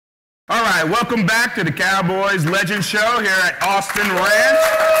right, welcome back to the Cowboys Legend Show here at Austin Ranch,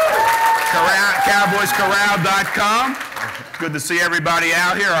 CowboysCorral.com. Good to see everybody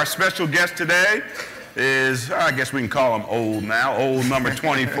out here. Our special guest today is, I guess we can call him old now, old number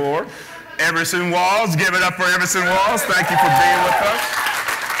 24, Everson Walls. Give it up for Everson Walls. Thank you for being with us.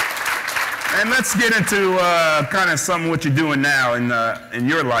 And let's get into kind of some of what you're doing now in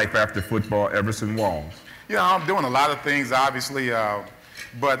your life after football, Everson Walls. Yeah, I'm doing a lot of things, obviously.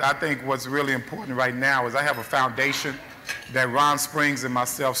 But I think what's really important right now is I have a foundation that Ron Springs and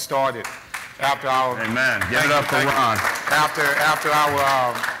myself started after our... Amen. Give it up for Ron. After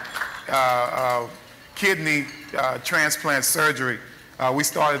our kidney transplant surgery, we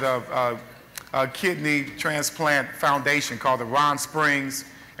started a kidney transplant foundation called the Ron Springs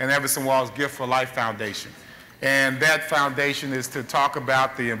and Everson Walls Gift for Life Foundation. And that foundation is to talk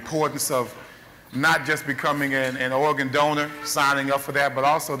about the importance of not just becoming an organ donor, signing up for that, but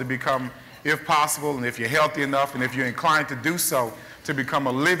also to become, if possible, and if you're healthy enough, and if you're inclined to do so, to become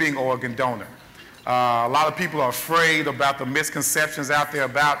a living organ donor. A lot of people are afraid about the misconceptions out there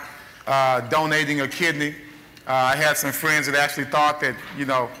about donating a kidney. I had some friends that actually thought that, you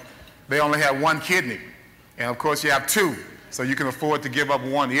know, they only have one kidney. And of course you have two, so you can afford to give up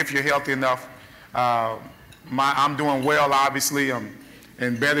one if you're healthy enough. I'm doing well, obviously. I'm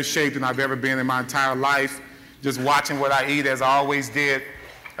in better shape than I've ever been in my entire life. Just watching what I eat, as I always did.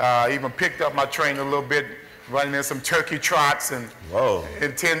 Even picked up my training a little bit, running in some turkey trots and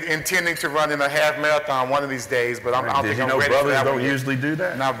intending to run in a half marathon one of these days. But I don't think I'm ready for that. Brothers don't usually do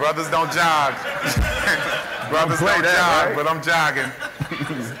that? No, brothers don't jog. Brothers don't jog, right? But I'm jogging.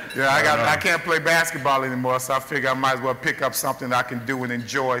 Yeah, I can't play basketball anymore, so I figure I might as well pick up something that I can do and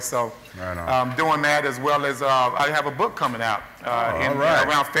enjoy. So I'm doing that, as well as I have a book coming out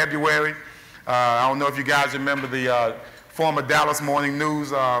around February. I don't know if you guys remember the former Dallas Morning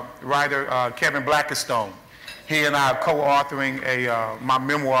News writer Kevin Blackistone. He and I are co-authoring my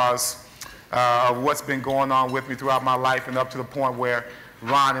memoirs of what's been going on with me throughout my life, and up to the point where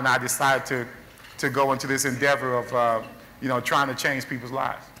Ron and I decided to go into this endeavor of you know, trying to change people's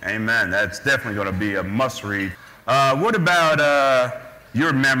lives. Amen. That's definitely going to be a must-read. What about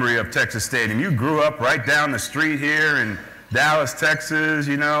your memory of Texas Stadium? You grew up right down the street here in Dallas, Texas,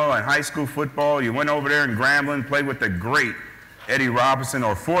 you know, in high school football. You went over there in Grambling, played with the great Eddie Robinson,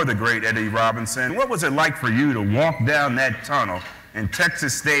 or for the great Eddie Robinson. What was it like for you to walk down that tunnel in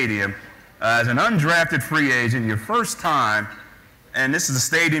Texas Stadium as an undrafted free agent, your first time? And this is a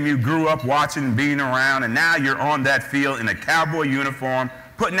stadium you grew up watching and being around, and now you're on that field in a Cowboy uniform,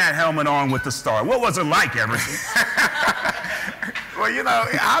 putting that helmet on with the star. What was it like, Everson? Well, you know,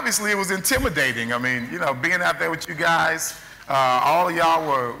 obviously it was intimidating. I mean, you know, being out there with you guys, all of y'all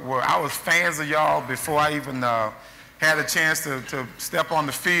I was fans of y'all before I even had a chance to step on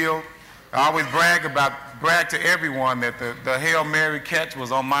the field. I always brag to everyone that the Hail Mary catch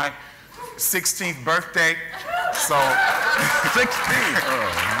was on my 16th birthday. So 16th.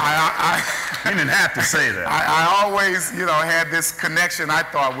 You didn't have to say that. I always, you know, had this connection, I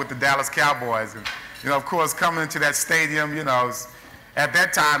thought, with the Dallas Cowboys. And, you know, of course, coming into that stadium, you know, at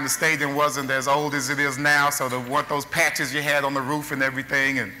that time the stadium wasn't as old as it is now, so there weren't those patches you had on the roof and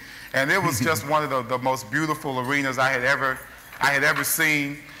everything. And it was just one of the most beautiful arenas I had ever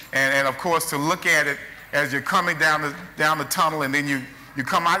seen. And of course, to look at it as you're coming down the tunnel, and then you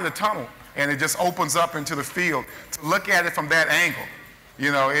come out of the tunnel, and it just opens up into the field. To look at it from that angle,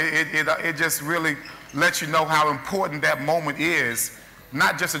 you know, it just really lets you know how important that moment is,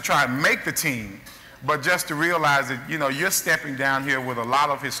 not just to try and make the team, but just to realize that, you know, you're stepping down here with a lot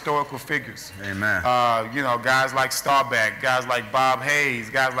of historical figures. Amen. You know, guys like Staubach, guys like Bob Hayes,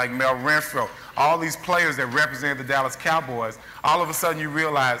 guys like Mel Renfro, all these players that represent the Dallas Cowboys. All of a sudden you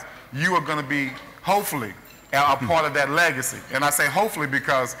realize you are going to be, hopefully, a part of that legacy. And I say hopefully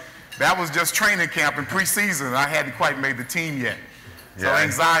because that was just training camp and preseason, and I hadn't quite made the team yet. So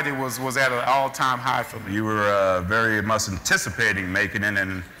anxiety was at an all-time high for me. You were very much anticipating making it,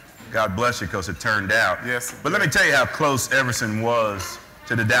 and God bless you, because it turned out. Yes. But let me tell you how close Everson was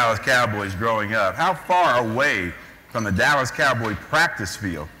to the Dallas Cowboys growing up. How far away from the Dallas Cowboy practice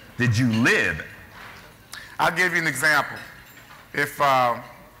field did you live? I'll give you an example. If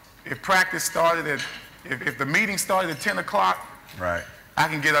practice started if the meeting started at 10 o'clock, right, I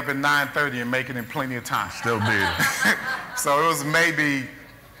can get up at 9:30 and make it in plenty of time. Still be there. So it was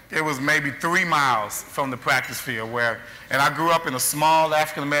maybe 3 miles from the practice field and I grew up in a small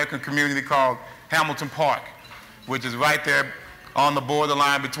African-American community called Hamilton Park, which is right there on the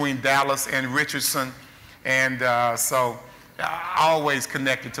borderline between Dallas and Richardson. And so I always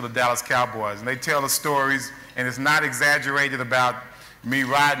connected to the Dallas Cowboys. And they tell the stories, and it's not exaggerated, about, me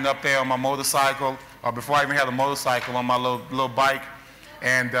riding up there on my motorcycle, or before I even had a motorcycle, on my little bike,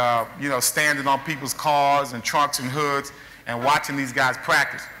 and you know, standing on people's cars and trunks and hoods and watching these guys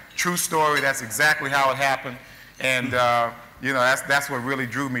practice. True story, that's exactly how it happened. And you know, that's what really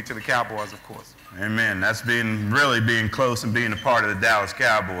drew me to the Cowboys, of course. Amen. That's really being close and being a part of the Dallas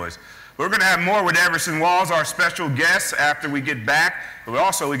Cowboys. We're going to have more with Everson Walls, our special guest, after we get back. But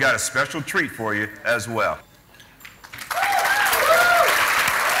also, we got a special treat for you as well.